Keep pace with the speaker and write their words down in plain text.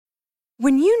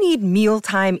When you need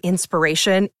mealtime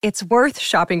inspiration, it's worth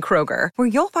shopping Kroger, where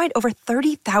you'll find over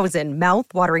 30,000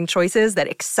 mouth-watering choices that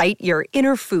excite your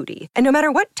inner foodie. And no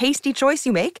matter what tasty choice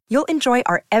you make, you'll enjoy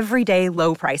our everyday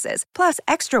low prices, plus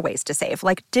extra ways to save,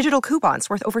 like digital coupons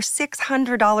worth over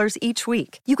 $600 each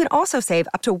week. You can also save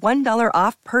up to $1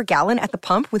 off per gallon at the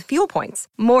pump with fuel points.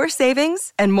 More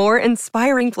savings and more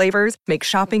inspiring flavors make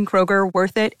shopping Kroger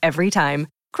worth it every time.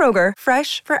 Kroger,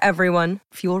 fresh for everyone.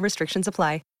 Fuel restrictions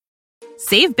apply.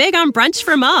 Save big on brunch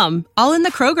for mom, all in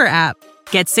the Kroger app.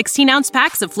 Get 16-ounce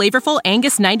packs of flavorful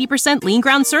Angus 90% lean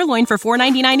ground sirloin for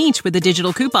 $4.99 each with a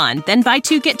digital coupon. Then buy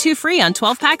 2, get 2 free on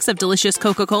 12 packs of delicious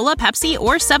Coca-Cola, Pepsi,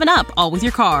 or 7-Up, all with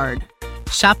your card.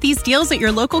 Shop these deals at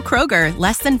your local Kroger,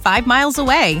 less than 5 miles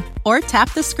away. Or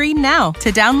tap the screen now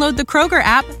to download the Kroger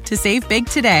app to save big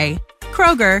today.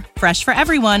 Kroger, fresh for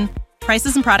everyone.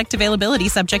 Prices and product availability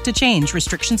subject to change.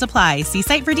 Restrictions apply. See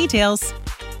site for details.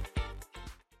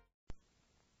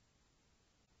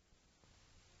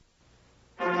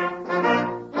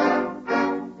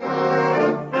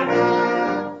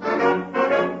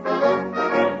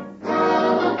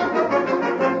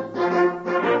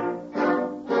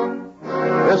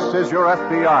 This is your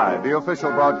FBI, the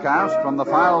official broadcast from the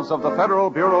files of the Federal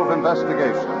Bureau of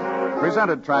Investigation.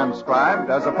 Presented transcribed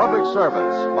as a public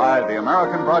service by the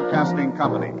American Broadcasting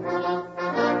Company.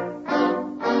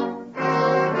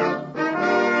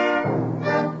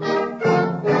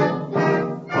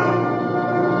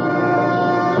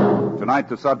 Tonight,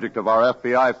 the subject of our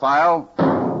FBI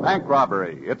file, bank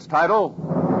robbery. Its title,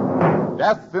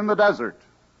 Death in the Desert.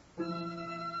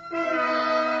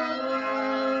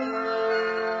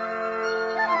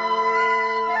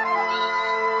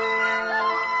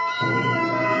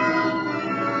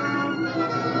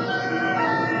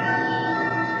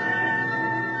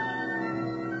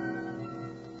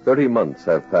 "30 months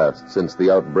have passed since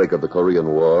the outbreak of the Korean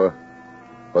War,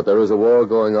 but there is a war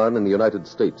going on in the United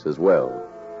States as well.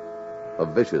 A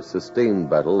vicious, sustained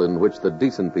battle in which the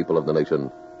decent people of the nation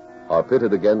are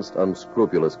pitted against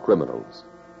unscrupulous criminals.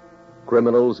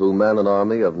 Criminals who man an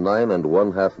army of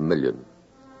 9.5 million.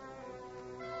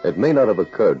 It may not have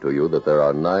occurred to you that there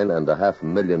are 9.5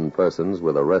 million persons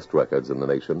with arrest records in the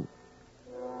nation,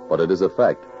 but it is a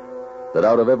fact that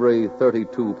out of every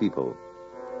 32 people,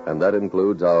 and that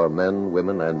includes our men,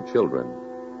 women, and children,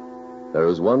 there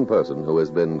is one person who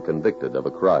has been convicted of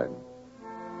a crime.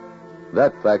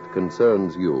 That fact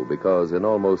concerns you because in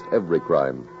almost every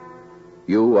crime,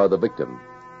 you are the victim.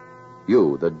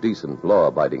 You, the decent,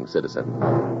 law-abiding citizen.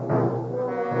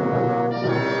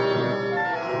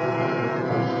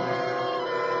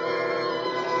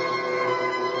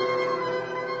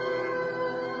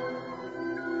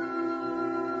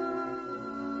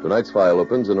 Tonight's file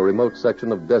opens in a remote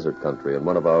section of desert country in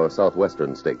one of our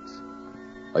southwestern states.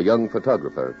 A young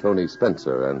photographer, Tony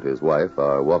Spencer, and his wife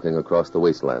are walking across the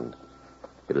wasteland.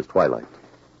 It is twilight.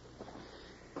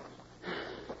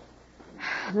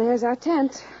 There's our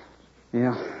tent.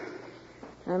 Yeah.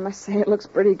 I must say it looks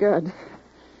pretty good.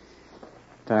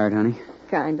 Tired, honey?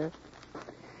 Kind of.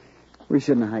 We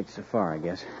shouldn't have hiked so far, I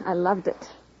guess. I loved it.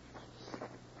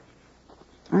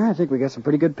 I think we got some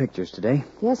pretty good pictures today.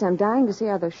 Yes, I'm dying to see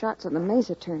how those shots on the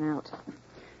mesa turn out.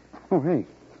 Oh, hey.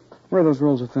 Where are those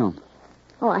rolls of film?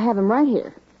 Oh, I have them right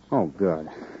here. Oh, good.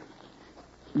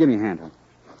 Give me a hand, hon.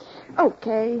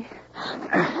 Okay.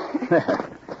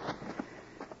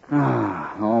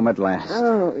 Home at last.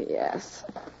 Oh, yes.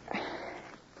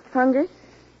 Hungry?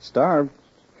 Starved.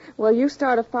 Well, you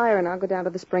start a fire and I'll go down to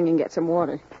the spring and get some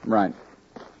water. Right.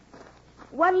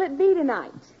 What'll it be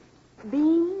tonight?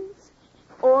 Beans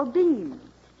or beans?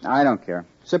 I don't care.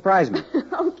 Surprise me.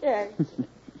 Okay.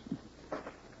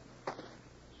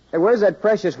 Hey, where's that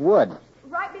precious wood?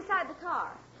 Right beside the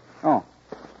car. Oh.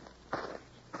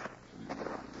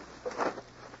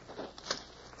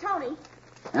 Tony.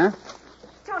 Huh?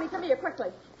 Tony, come here quickly.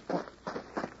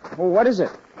 Well, what is it?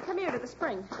 Come here to the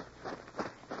spring.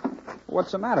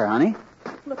 What's the matter, honey?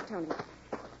 Look, Tony.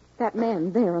 That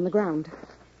man there on the ground.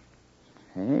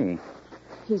 Hey.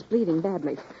 He's bleeding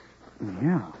badly.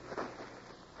 Yeah.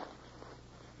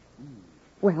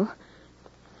 Well?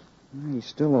 He's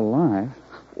still alive.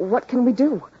 What can we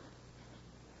do?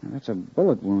 That's a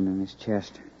bullet wound in his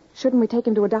chest. Shouldn't we take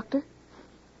him to a doctor?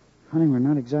 Honey, we're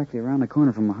not exactly around the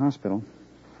corner from a hospital.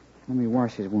 Let me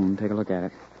wash his wound. Take a look at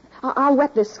it. I'll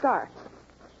wet this scarf.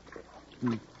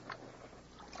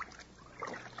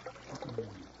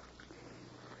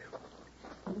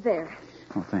 There.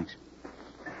 Oh, thanks.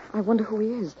 I wonder who he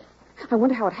is. I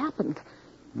wonder how it happened.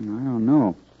 I don't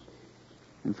know.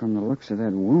 And from the looks of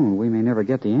that wound, we may never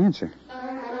get the answer.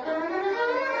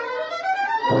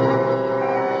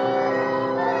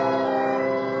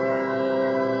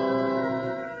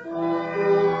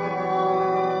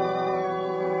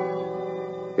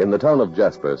 In the town of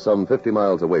Jasper, some 50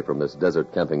 miles away from this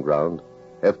desert camping ground,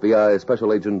 FBI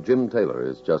Special Agent Jim Taylor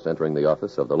is just entering the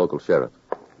office of the local sheriff.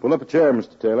 Pull up a chair,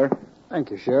 Mr. Taylor. Thank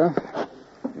you, Sheriff.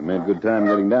 You made good time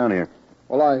getting down here.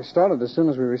 Well, I started as soon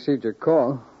as we received your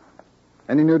call.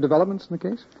 Any new developments in the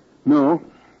case? No.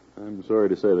 I'm sorry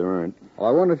to say there aren't. Well,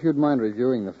 I wonder if you'd mind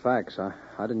reviewing the facts. I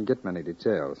didn't get many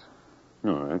details.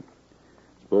 All right.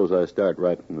 Suppose I start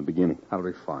right from the beginning. That'll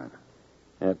be fine.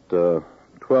 At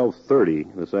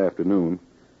 12:30 this afternoon,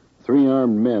 3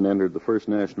 armed men entered the First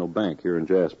National Bank here in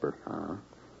Jasper.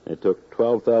 They took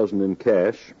 $12,000 in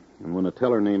cash, and when a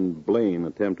teller named Blaine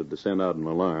attempted to send out an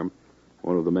alarm,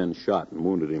 one of the men shot and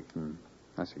wounded him.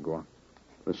 I see. Go on.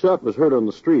 The shot was heard on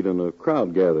the street, and a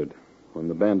crowd gathered. When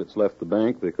the bandits left the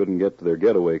bank, they couldn't get to their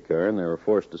getaway car, and they were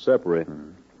forced to separate.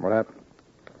 What happened?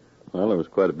 Well, there was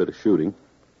quite a bit of shooting.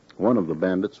 One of the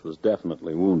bandits was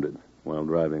definitely wounded while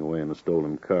driving away in a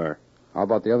stolen car. How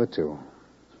about the other two?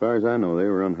 As far as I know, they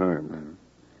were unharmed.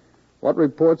 What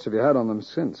reports have you had on them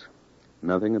since?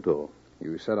 Nothing at all.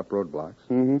 You set up roadblocks?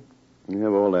 Mm-hmm. We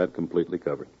have all that completely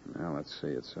covered. Well, let's see.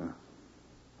 It's a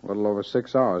little over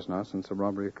 6 hours now since the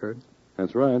robbery occurred.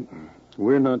 That's right.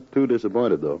 We're not too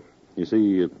disappointed, though. You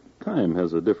see, time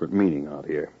has a different meaning out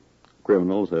here.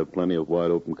 Criminals have plenty of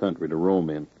wide-open country to roam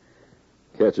in.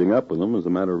 Catching up with them is a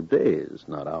matter of days,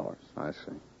 not hours. I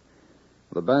see.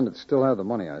 The bandits still have the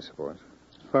money, I suppose.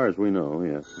 As far as we know,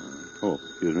 yes. Oh,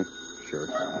 excuse me. Sure.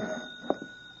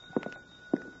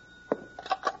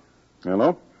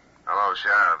 Hello? Hello,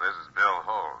 Sheriff. This is Bill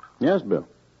Holt. Yes, Bill.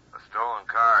 A stolen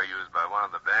car used by one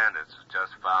of the bandits was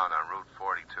just found on Route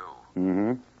 42.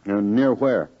 Mm-hmm. And near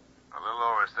where? A little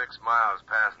over 6 miles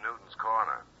past Newton's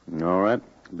Corner. All right.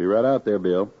 Be right out there,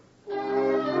 Bill.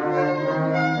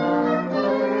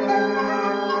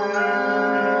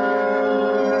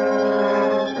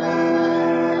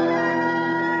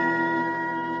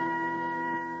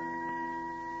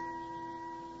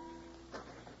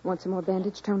 Want some more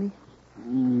bandage, Tony?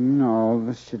 No,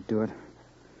 this should do it.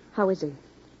 How is he?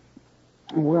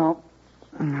 Well,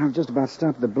 I've just about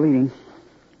stopped the bleeding,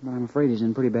 but I'm afraid he's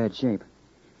in pretty bad shape.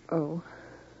 Oh.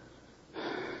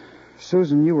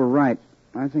 Susan, you were right.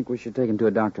 I think we should take him to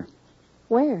a doctor.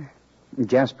 Where?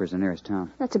 Jasper's the nearest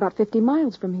town. That's about 50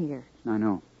 miles from here. I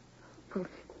know. Well,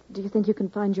 do you think you can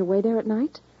find your way there at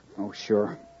night? Oh,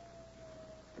 sure.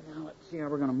 Now, let's see how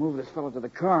we're going to move this fellow to the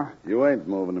car. You ain't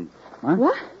moving him. Huh?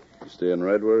 What? He's staying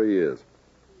right where he is.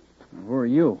 Who are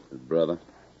you? His brother.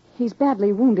 He's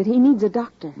badly wounded. He needs a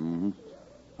doctor. Mm-hmm.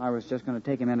 I was just going to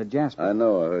take him into Jasper. I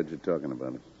know. I heard you talking about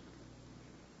him.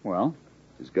 Well?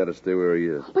 He's got to stay where he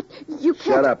is. But you can't...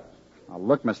 Shut up. Oh,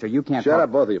 look, mister, you can't... Shut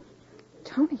up, both of you.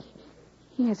 Tony,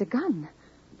 he has a gun.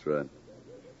 That's right.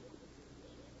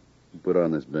 You put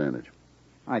on this bandage.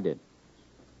 I did.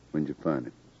 When'd you find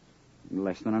it?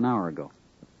 Less than an hour ago.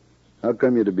 How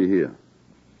come you to be here?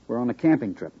 We're on a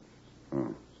camping trip.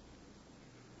 Oh.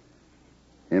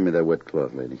 Hand me that wet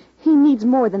cloth, lady. He needs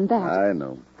more than that. I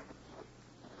know.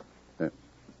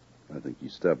 I think you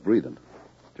stopped breathing.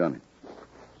 Johnny.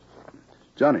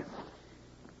 Johnny.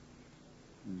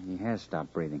 He has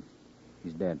stopped breathing.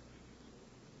 He's dead.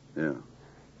 Yeah.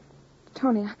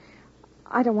 Tony,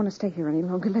 I don't want to stay here any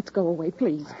longer. Let's go away,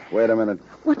 please. Wait a minute.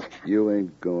 What? You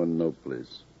ain't going no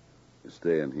place. You're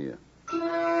staying here.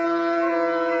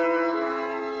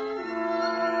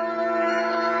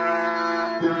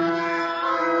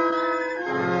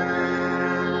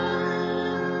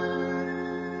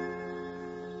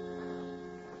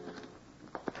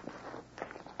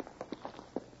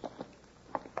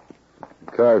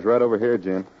 The car's right over here,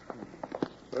 Jim.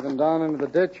 Driven down into the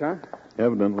ditch, huh?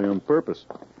 Evidently on purpose.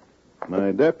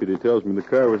 My deputy tells me the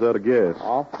car was out of gas.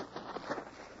 Oh?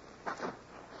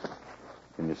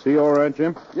 Can you see all right,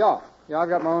 Jim? Yeah, I've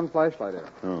got my own flashlight here.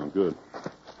 Oh, good.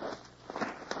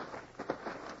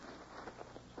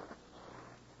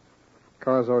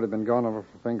 Car's already been gone over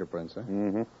for fingerprints, eh?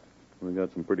 Mm-hmm. We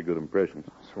got some pretty good impressions.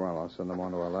 Swell, I'll send them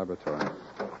on to our laboratory.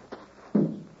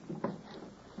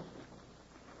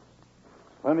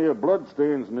 Plenty of blood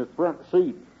stains in his front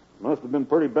seat. Must have been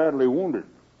pretty badly wounded.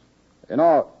 You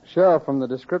know, Sheriff, from the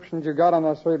descriptions you got on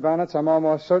those 3 bandits, I'm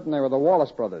almost certain they were the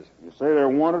Wallace brothers. You say they're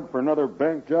wanted for another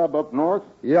bank job up north?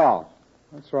 Yeah,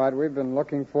 that's right. We've been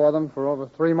looking for them for over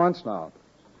 3 months now.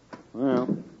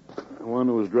 Well, the one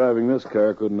who was driving this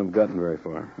car couldn't have gotten very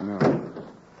far. No.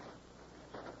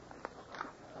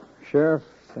 Sheriff,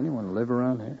 does anyone live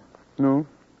around here? No,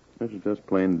 this is just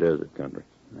plain desert country.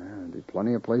 There'd be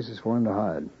plenty of places for him to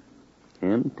hide.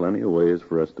 And plenty of ways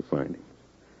for us to find him.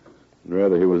 I'd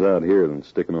rather he was out here than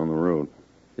sticking on the road.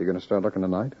 You going to start looking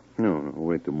tonight? No,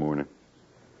 wait till morning.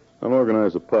 I'll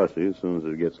organize a posse as soon as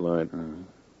it gets light.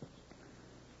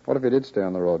 What if he did stay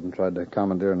on the road and tried to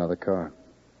commandeer another car?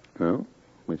 Well,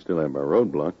 we still have our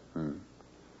roadblock.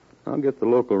 I'll get the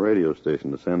local radio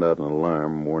station to send out an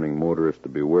alarm warning motorists to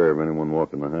beware of anyone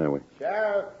walking the highway.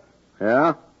 Sheriff.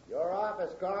 Yeah? Your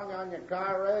office calling on your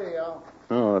car radio.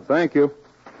 Oh, thank you.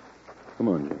 Come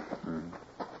on, Jim.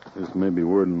 This may be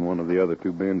word on one of the other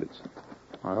two bandits.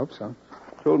 I hope so.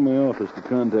 Told my office to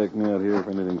contact me out here if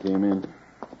anything came in.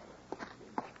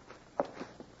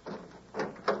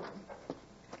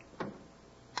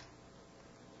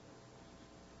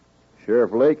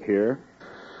 Sheriff Lake here.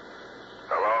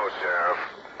 Hello, Sheriff.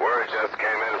 Word just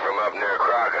came in from up near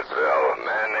Crockett'sville. A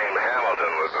man named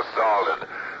Hamilton was assaulted.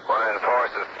 One of his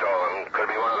horses stolen. Could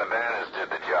be one of the bandits did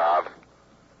the job.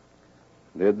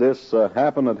 Did this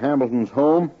happen at Hamilton's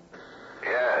home?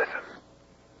 Yes.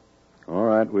 All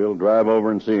right, we'll drive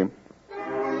over and see him.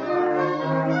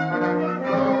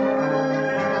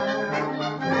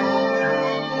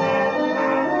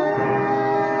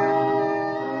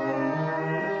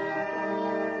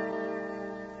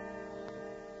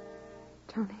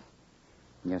 Tony,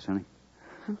 Yes, honey?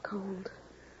 I'm cold.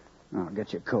 Oh,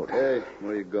 get your coat. Hey,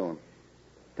 where are you going?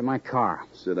 To my car.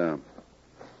 Sit down.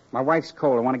 My wife's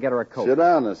cold. I want to get her a coat. Sit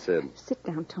down, I said. Sit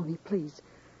down, Tony, please.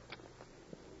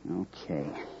 Okay.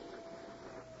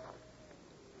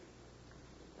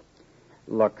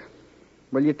 Look,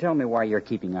 will you tell me why you're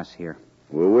keeping us here?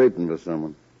 We're waiting for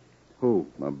someone. Who?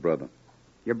 My brother.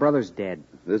 Your brother's dead.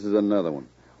 This is another one.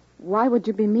 Why would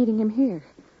you be meeting him here?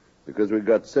 Because we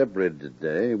got separated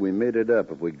today, we made it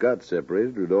up. If we got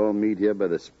separated, we'd all meet here by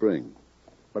the spring.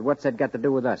 But what's that got to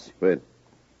do with us? Wait.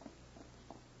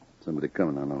 Somebody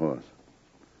coming on a horse.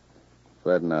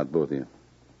 Flatten out, both of you.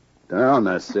 Down,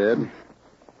 I said.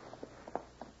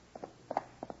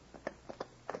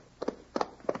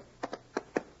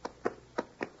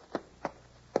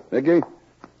 Mickey?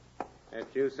 That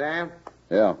you, Sam?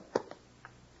 Yeah.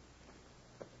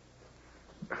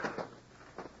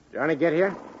 Johnny get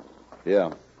here?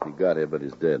 Yeah. He got here, but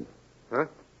he's dead. Huh?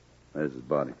 There's his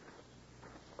body.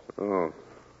 Oh.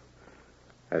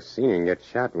 I seen him get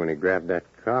shot when he grabbed that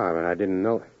car, but I didn't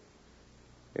know.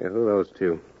 Yeah, who are those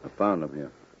two? I found him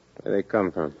here. Where they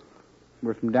come from?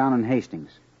 We're from down in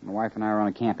Hastings. My wife and I are on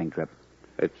a camping trip.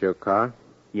 That's your car?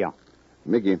 Yeah.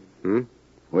 Mickey.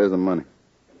 Where's the money?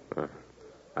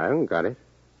 I haven't got it.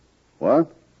 What?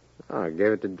 Oh, I gave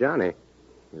it to Johnny.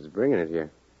 He was bringing it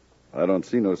here. I don't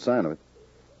see no sign of it.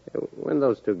 When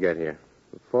those two get here?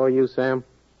 Before you, Sam?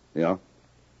 Yeah?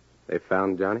 They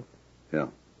found Johnny? Yeah.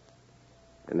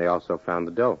 And they also found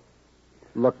the dough.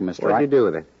 Look, mister, What'd you do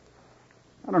with it?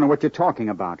 I don't know what you're talking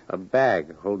about. A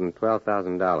bag holding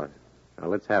 $12,000. Now,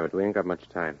 let's have it. We ain't got much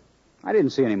time. I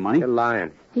didn't see any money. You're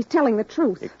lying. He's telling the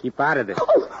truth. You keep out of this.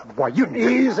 Why, you...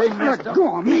 Easy, mister. Let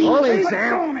go of me. Holy Let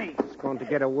Sam. go of me. He's going to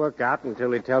get a workout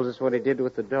until he tells us what he did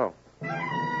with the dough.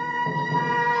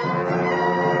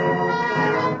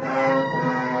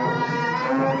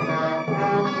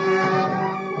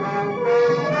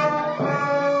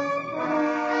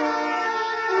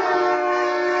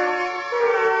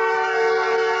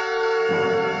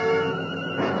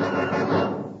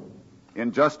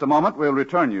 In just a moment, we'll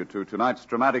return you to tonight's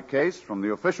dramatic case from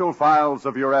the official files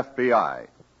of your FBI.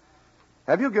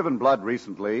 Have you given blood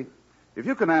recently? If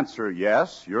you can answer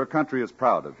yes, your country is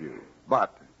proud of you.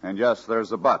 But, and yes,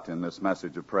 there's a but in this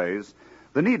message of praise,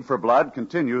 the need for blood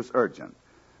continues urgent.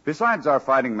 Besides our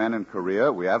fighting men in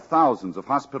Korea, we have thousands of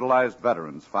hospitalized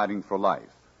veterans fighting for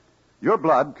life. Your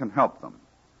blood can help them.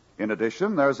 In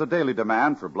addition, there's a daily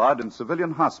demand for blood in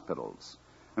civilian hospitals.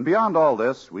 And beyond all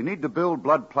this, we need to build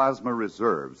blood plasma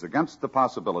reserves against the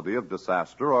possibility of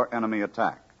disaster or enemy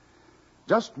attack.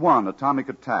 Just one atomic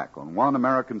attack on one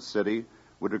American city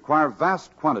would require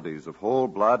vast quantities of whole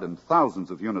blood and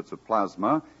thousands of units of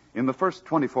plasma in the first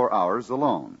 24 hours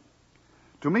alone.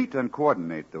 To meet and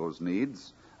coordinate those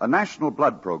needs, a national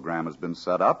blood program has been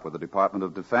set up with the Department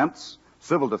of Defense,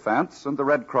 Civil Defense, and the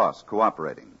Red Cross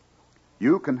cooperating.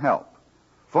 You can help.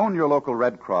 Phone your local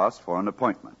Red Cross for an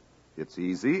appointment. It's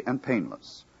easy and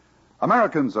painless.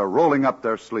 Americans are rolling up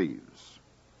their sleeves.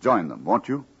 Join them, won't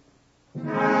you?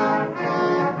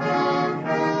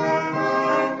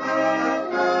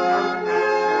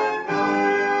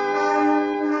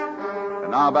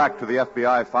 And now back to the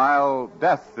FBI file,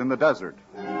 Death in the Desert.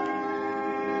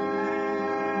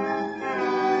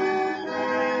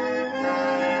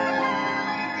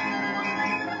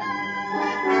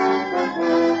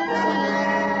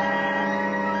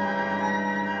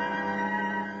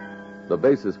 The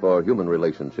basis for human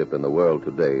relationship in the world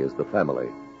today is the family.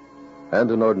 And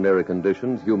in ordinary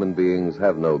conditions, human beings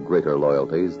have no greater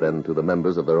loyalties than to the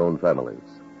members of their own families.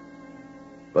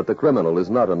 But the criminal is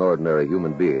not an ordinary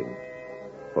human being,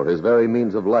 for his very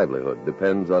means of livelihood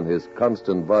depends on his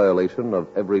constant violation of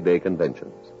everyday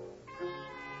conventions.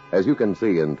 As you can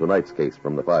see in tonight's case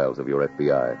from the files of your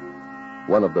FBI,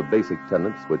 one of the basic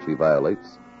tenets which he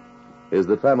violates is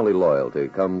that family loyalty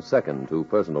comes second to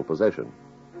personal possession.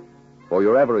 For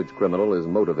your average criminal is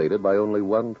motivated by only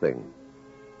one thing,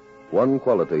 one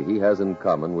quality he has in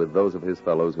common with those of his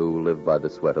fellows who live by the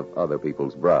sweat of other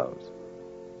people's brows.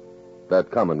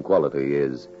 That common quality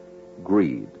is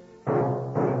greed.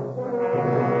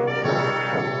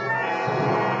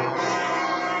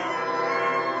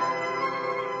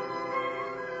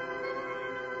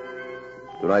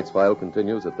 Tonight's file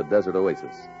continues at the Desert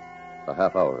Oasis. A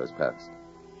half hour has passed.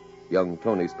 Young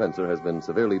Tony Spencer has been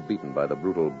severely beaten by the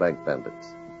brutal bank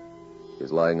bandits. He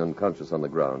is lying unconscious on the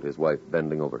ground, his wife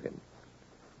bending over him.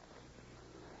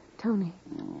 Tony.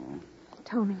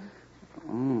 Tony.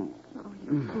 Oh,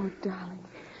 you poor darling.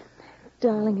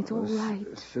 Darling, it's all right.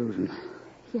 Susan.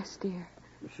 Yes, dear.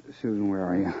 Susan, where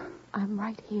are you? I'm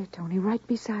right here, Tony, right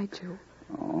beside you.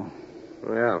 Oh.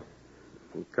 Well,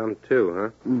 you come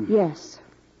too, huh? Yes.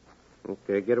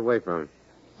 Okay, get away from him.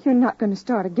 You're not going to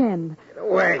start again. Get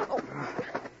away.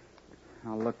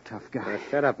 Now, look, tough guy. Now,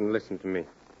 shut up and listen to me.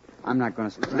 I'm not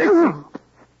going to... Listen.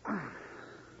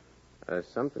 There's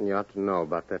something you ought to know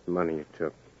about that money you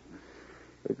took.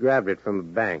 We grabbed it from a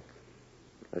bank.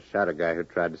 I shot a guy who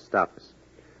tried to stop us.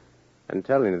 I'm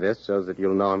telling you this so that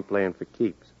you'll know I'm playing for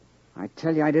keeps. I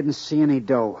tell you, I didn't see any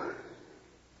dough.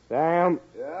 Sam?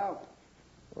 Yeah?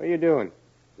 What are you doing?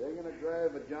 Digging a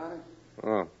grave for Johnny?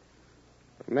 Oh.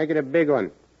 Make it a big one.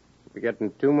 We're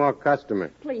getting 2 more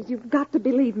customers. Please, you've got to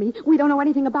believe me. We don't know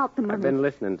anything about the money. I've been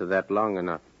listening to that long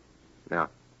enough. Now,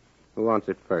 who wants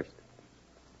it first?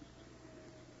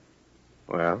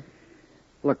 Well?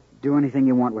 Look, do anything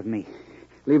you want with me.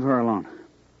 Leave her alone.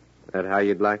 That how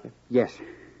you'd like it? Yes.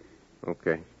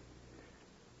 Okay.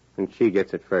 And she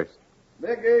gets it first.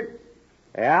 Mickey,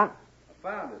 Yeah? I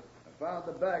found it. I found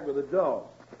the bag with the dough.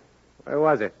 Where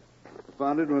was it?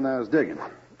 Found it when I was digging.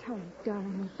 Tony,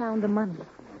 darling, we found the money.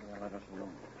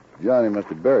 Johnny must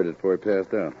have buried it before he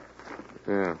passed out.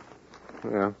 Yeah.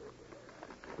 Well,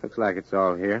 looks like it's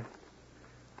all here.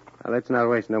 Now, let's not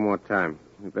waste no more time.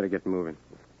 We better get moving.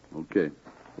 Okay.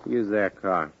 Use their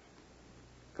car.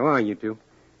 Come on, you two.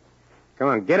 Come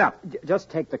on, get up.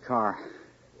 Just take the car.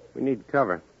 We need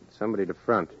cover. Somebody to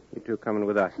front. You two coming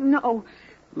with us. No.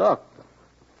 Look.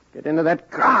 Get into that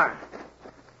car.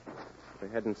 We're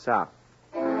heading south.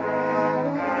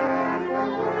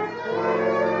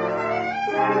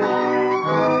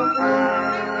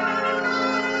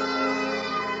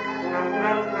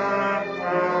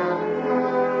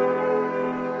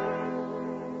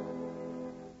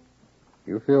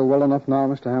 You feel well enough now,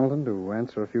 Mr. Hamilton, to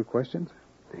answer a few questions?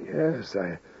 Yes,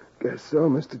 I guess so,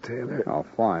 Mr. Taylor. Oh,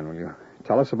 fine. Will you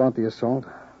tell us about the assault?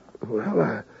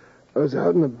 Well, I was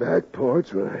out in the back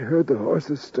porch when I heard the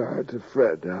horses start to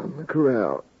fret down the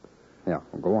corral. Yeah,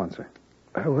 well, go on, sir.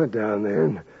 I went down there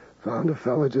and found a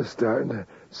fellow just starting to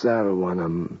saddle one of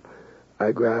them.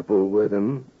 I grappled with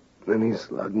him, then he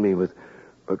slugged me with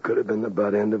what could have been the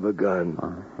butt end of a gun.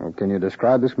 Well, can you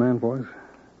describe this man for us?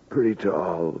 Pretty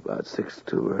tall, about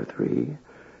 6'2" or 3.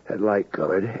 Had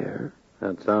light-colored hair.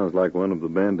 That sounds like one of the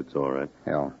bandits, all right.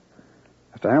 Yeah.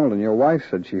 Mr. Hamilton, your wife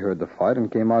said she heard the fight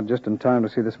and came out just in time to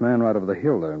see this man right over the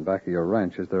hill there in back of your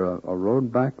ranch. Is there a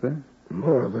road back there?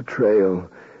 More of a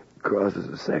trail. Crosses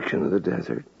a section of the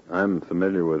desert. I'm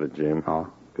familiar with it, Jim.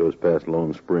 Oh. Goes past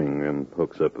Lone Spring and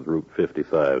hooks up with Route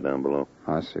 55 down below.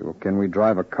 I see. Well, can we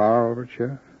drive a car over it,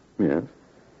 Sheriff? Yes.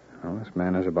 Well, this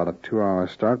man has about a 2-hour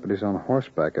start, but he's on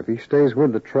horseback. If he stays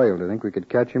with the trail, do you think we could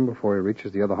catch him before he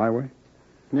reaches the other highway?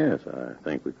 Yes, I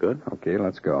think we could. Okay,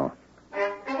 let's go.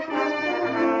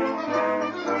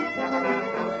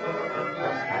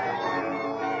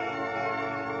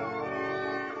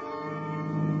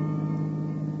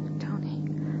 Tony,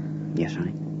 Yes,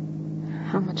 honey?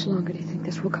 how much longer do you think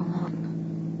this will go on?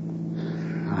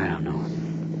 I don't know.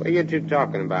 What are you two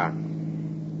talking about?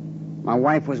 My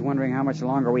wife was wondering how much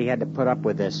longer we had to put up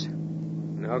with this.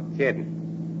 No kidding.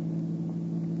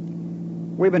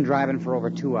 We've been driving for over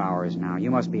 2 hours now.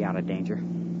 You must be out of danger.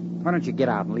 Why don't you get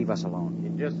out and leave us alone? You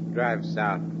just drive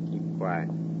south and keep quiet.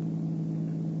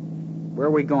 Where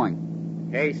are we going?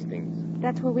 Hastings.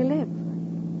 That's where we live.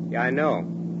 Yeah, I know.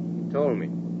 You told me.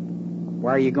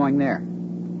 Why are you going there?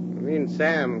 Me and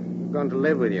Sam are going to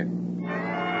live with you.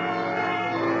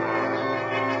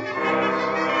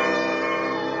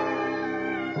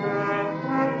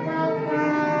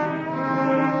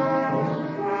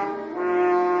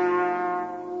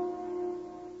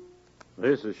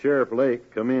 This is Sheriff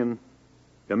Lake. Come in.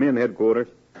 Come in, headquarters.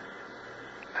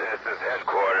 This is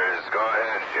headquarters. Go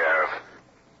ahead, Sheriff.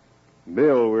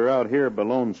 Bill, we're out here at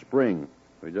Balone Spring.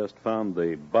 We just found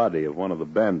the body of one of the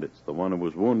bandits, the one who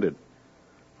was wounded.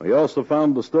 We also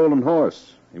found the stolen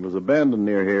horse. He was abandoned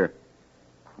near here.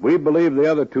 We believe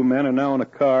the other 2 men are now in a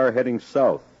car heading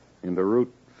south into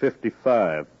Route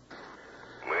 55.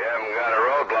 We haven't got a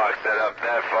roadblock set up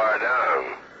that far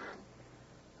down.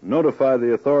 Notify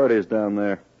the authorities down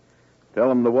there. Tell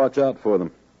them to watch out for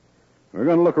them. We're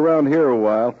going to look around here a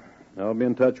while. I'll be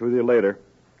in touch with you later.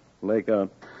 Lake out.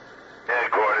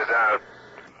 Headquarters out.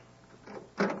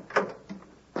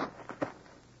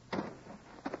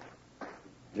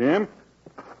 Jim?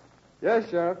 Yes,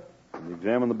 Sheriff. You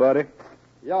examine the body?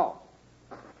 Yeah.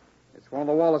 It's one of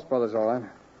the Wallace brothers, all right.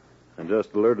 I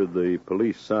just alerted the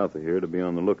police south of here to be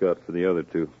on the lookout for the other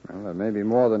 2. Well, there may be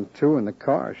more than 2 in the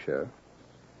car, Sheriff.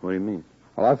 What do you mean?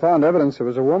 Well, I found evidence there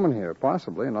was a woman here,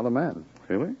 possibly another man.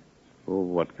 Really? Well,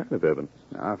 what kind of evidence?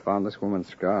 I found this woman's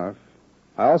scarf.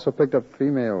 I also picked up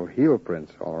female heel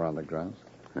prints all around the grounds.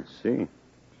 I see.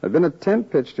 There'd been a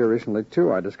tent pitched here recently,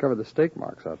 too. I discovered the stake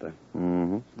marks out there.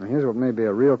 Mm-hmm. Now, here's what may be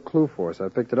a real clue for us. I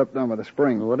picked it up down by the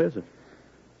spring. What is it?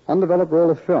 Undeveloped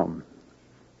roll of film.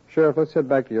 Sheriff, let's head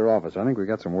back to your office. I think we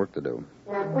got some work to do.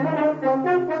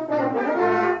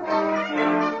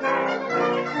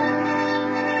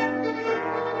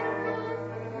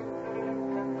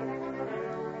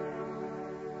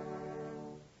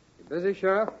 You busy,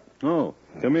 Sheriff? Oh,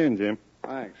 come in, Jim.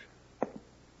 Thanks.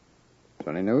 Is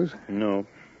there any news? No.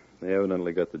 They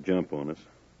evidently got the jump on us.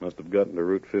 Must have gotten to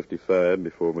Route 55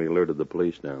 before we alerted the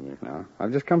police down there. No.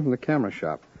 I've just come from the camera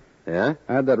shop. Yeah?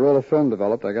 I had that roll of film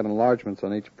developed. I got enlargements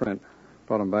on each print.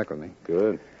 Brought them back with me.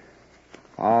 Good.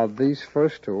 These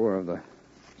first 2 are of the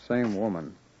same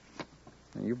woman.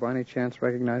 You by any chance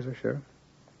recognize her, Sheriff?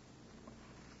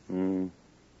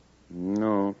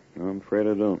 No, I'm afraid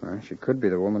I don't. She could be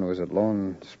the woman who was at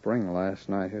Lone Spring last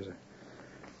night. Here's a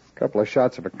couple of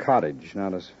shots of a cottage. Now,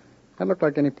 does that look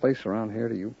like any place around here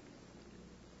to you?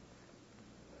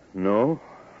 No,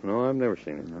 I've never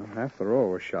seen it. No, half the row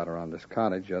was shot around this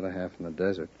cottage, the other half in the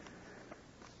desert.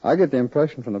 I get the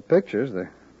impression from the pictures the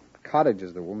cottage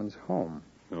is the woman's home.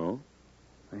 Oh?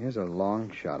 Now, here's a long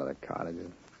shot of the cottage.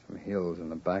 Some hills in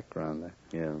the background there.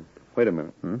 Yeah. Wait a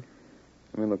minute.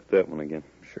 Let me look at that one again.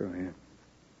 Sure, yeah.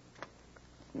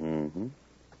 Mm-hmm.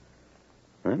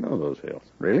 I know those hills.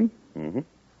 Really? Mm-hmm.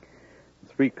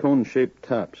 3 cone-shaped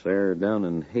tops there down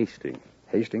in Hastings.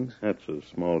 Hastings? That's a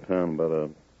small town about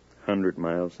 100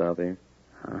 miles south of here.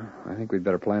 I think we'd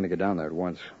better plan to get down there at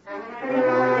once.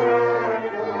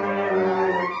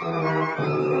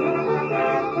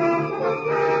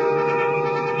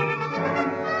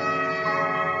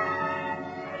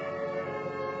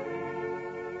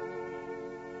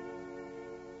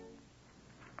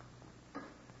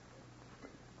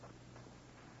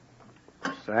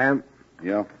 Sam?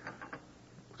 Yeah?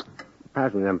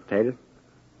 Pass me them potatoes.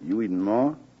 You eating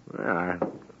more? Yeah,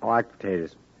 I like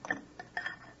potatoes.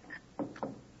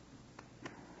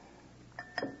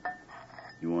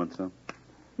 You want some?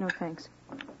 No, thanks.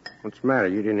 What's the matter?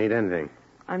 You didn't eat anything.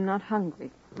 I'm not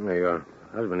hungry. Well, your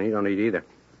husband, he don't eat either.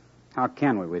 How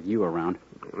can we with you around?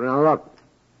 Now, look.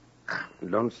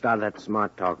 Don't start that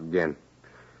smart talk again.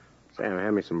 Sam,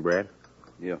 hand me some bread.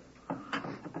 Yeah.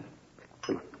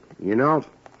 You know,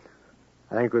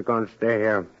 I think we're going to stay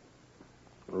here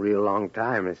a real long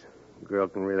time. This girl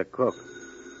can really cook.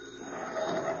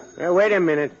 Hey, wait a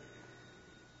minute.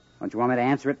 Don't you want me to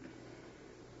answer it?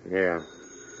 Yeah.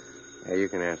 Yeah, you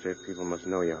can answer it. People must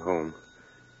know you're home.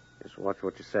 Just watch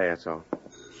what you say, that's all.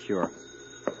 Sure.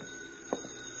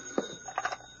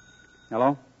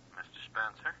 Hello? Mr.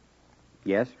 Spencer?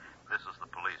 Yes? This is the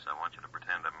police. I want you to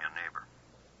pretend I'm your neighbor.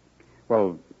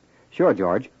 Well, sure,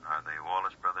 George. Are the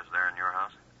Wallace brothers there in your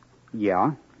house?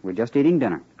 Yeah, we're just eating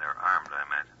dinner. They're armed, I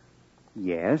imagine.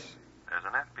 Yes? There's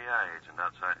an FBI agent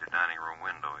outside your dining room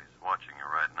window. He's watching you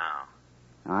right now.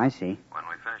 I see. When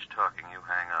we finish talking, you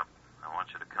hang up. I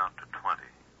want you to count to 20.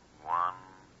 1,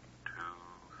 2,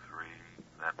 3,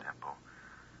 that tempo.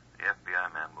 The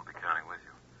FBI man will be counting with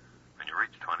you. When you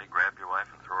reach 20, grab your wife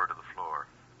and throw her to the floor.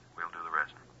 We'll do the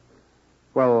rest.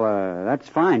 Well, that's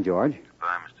fine, George.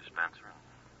 Goodbye, Mr. Spencer,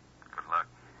 and good luck.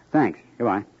 Thanks.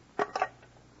 Goodbye.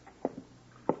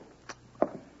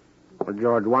 What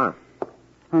George want?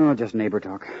 Oh, just neighbor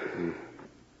talk.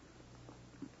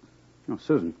 Oh,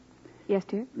 Susan. Yes,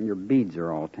 dear? Your beads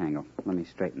are all tangled. Let me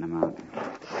straighten them out.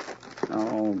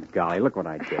 Oh, golly, look what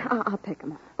I did. I'll pick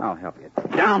them up. I'll help you.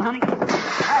 Down, honey.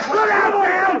 Look out,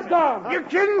 man! You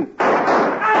kidding?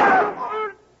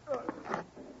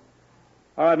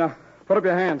 All right, now, put up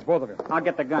your hands, both of you. I'll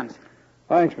get the guns.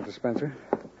 Thanks, Mr. Spencer.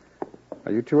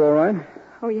 Are you two all right?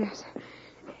 Oh, yes.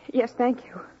 Yes, thank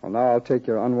you. Well, now I'll take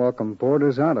your unwelcome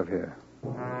boarders out of here.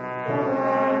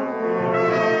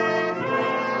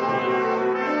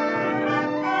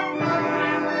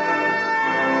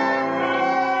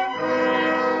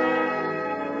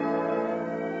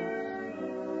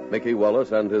 Mickey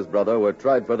Wallace and his brother were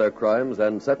tried for their crimes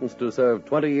and sentenced to serve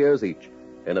 20 years each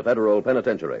in a federal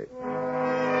penitentiary.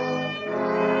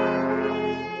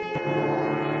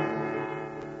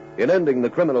 In ending the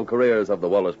criminal careers of the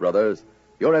Wallace brothers,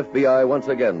 your FBI once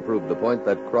again proved the point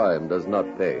that crime does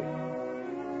not pay.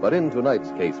 But in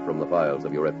tonight's case from the files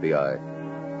of your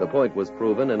FBI, the point was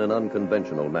proven in an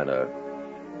unconventional manner.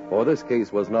 For this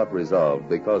case was not resolved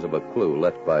because of a clue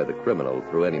left by the criminal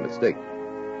through any mistake.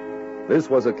 This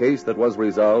was a case that was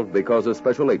resolved because a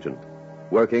special agent,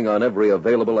 working on every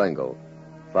available angle,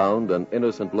 found an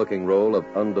innocent-looking roll of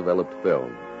undeveloped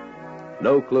film.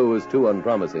 No clue is too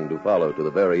unpromising to follow to the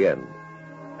very end,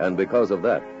 and because of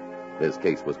that, this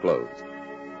case was closed.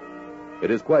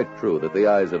 It is quite true that the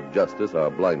eyes of justice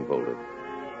are blindfolded,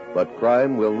 but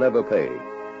crime will never pay,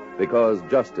 because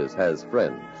justice has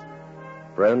friends.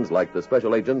 Friends like the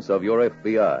special agents of your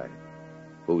FBI,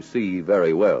 who see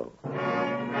very well.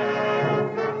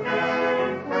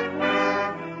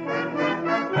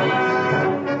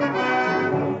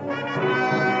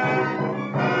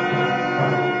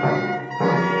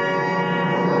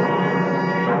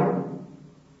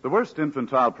 The worst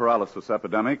infantile paralysis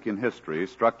epidemic in history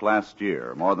struck last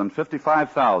year. More than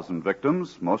 55,000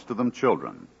 victims, most of them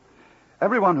children.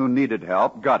 Everyone who needed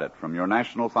help got it from your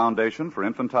National Foundation for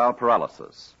Infantile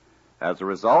Paralysis. As a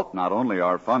result, not only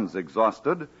are funds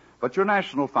exhausted, but your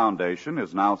National Foundation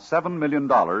is now $7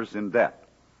 million in debt.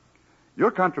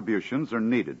 Your contributions are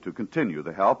needed to continue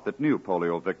the help that new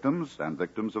polio victims and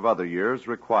victims of other years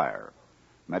require.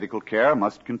 Medical care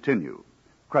must continue.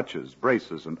 Crutches,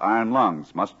 braces, and iron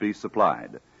lungs must be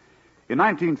supplied. In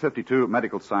 1952,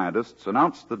 medical scientists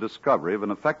announced the discovery of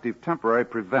an effective temporary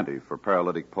preventive for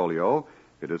paralytic polio.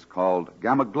 It is called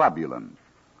gamma-globulin.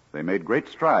 They made great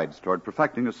strides toward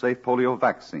perfecting a safe polio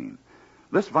vaccine.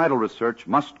 This vital research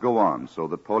must go on so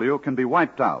that polio can be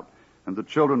wiped out and the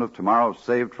children of tomorrow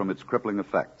saved from its crippling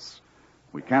effects.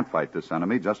 We can't fight this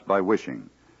enemy just by wishing.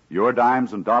 Your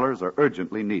dimes and dollars are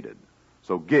urgently needed.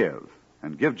 So give,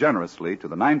 and give generously to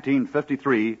the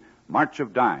 1953 March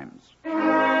of Dimes.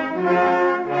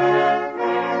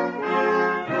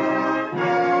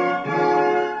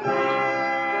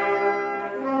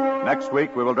 Next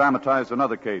week, we will dramatize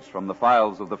another case from the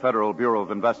files of the Federal Bureau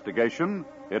of Investigation.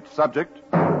 Its subject,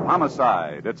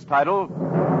 homicide. Its title,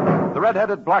 The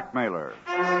Red-Headed Blackmailer.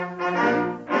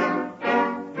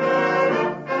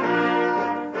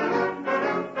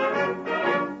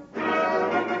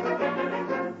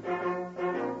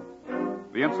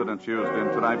 The incidents used in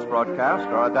tonight's broadcast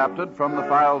are adapted from the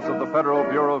files of the Federal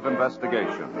Bureau of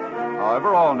Investigation.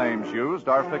 However, all names used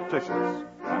are fictitious,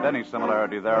 and any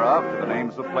similarity thereof to the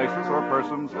names of places or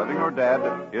persons, living or dead,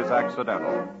 is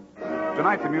accidental.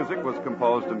 Tonight, the music was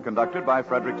composed and conducted by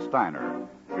Frederick Steiner.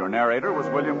 Your narrator was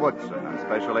William Woodson, and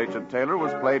Special Agent Taylor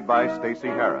was played by Stacey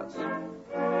Harris.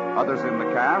 Others in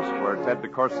the cast were Ted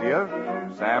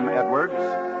DeCorsia, Sam Edwards,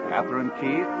 Catherine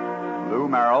Keith, Lou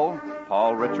Merrill,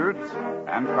 Paul Richards,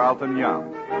 and Carlton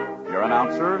Young. Your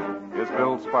announcer is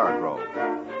Bill Spargrove.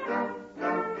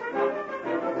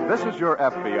 This Is Your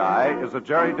FBI is a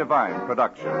Jerry Devine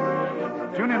production.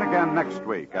 Tune in again next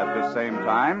week at this same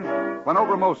time, when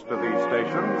over most of these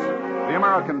stations, the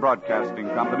American Broadcasting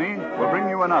Company will bring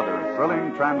you another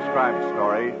thrilling transcribed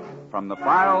story from the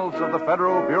files of the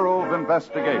Federal Bureau of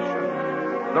Investigation,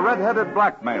 The Red-Headed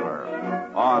Blackmailer,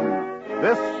 on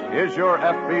This Is Your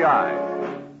FBI.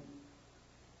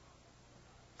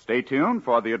 Stay tuned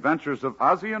for the adventures of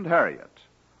Ozzie and Harriet.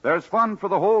 There's fun for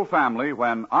the whole family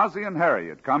when Ozzie and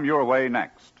Harriet come your way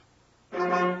next.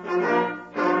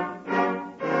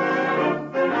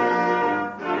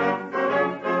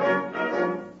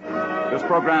 This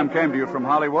program came to you from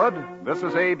Hollywood. This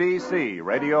is ABC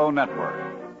Radio Network.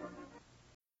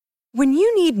 When you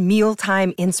need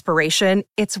mealtime inspiration,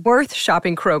 it's worth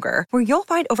shopping Kroger, where you'll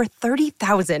find over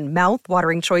 30,000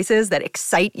 mouth-watering choices that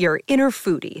excite your inner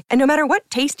foodie. And no matter what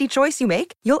tasty choice you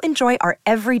make, you'll enjoy our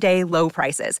everyday low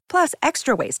prices, plus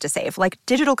extra ways to save, like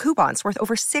digital coupons worth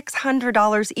over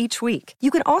 $600 each week. You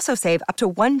can also save up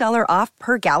to $1 off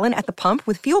per gallon at the pump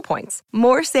with fuel points.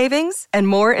 More savings and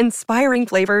more inspiring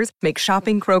flavors make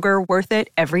shopping Kroger worth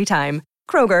it every time.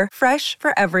 Kroger, fresh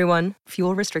for everyone.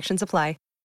 Fuel restrictions apply.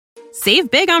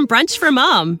 Save big on brunch for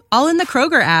mom, all in the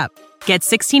Kroger app. Get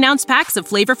 16-ounce packs of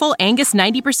flavorful Angus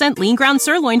 90% lean ground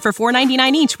sirloin for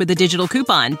 $4.99 each with a digital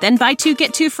coupon. Then buy 2,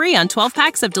 get 2 free on 12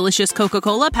 packs of delicious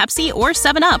Coca-Cola, Pepsi, or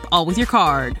 7-Up, all with your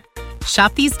card.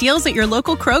 Shop these deals at your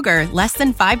local Kroger, less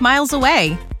than 5 miles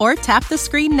away. Or tap the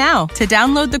screen now to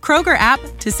download the Kroger app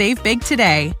to save big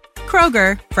today.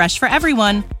 Kroger, fresh for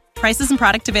everyone. Prices and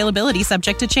product availability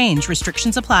subject to change.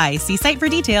 Restrictions apply. See site for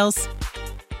details.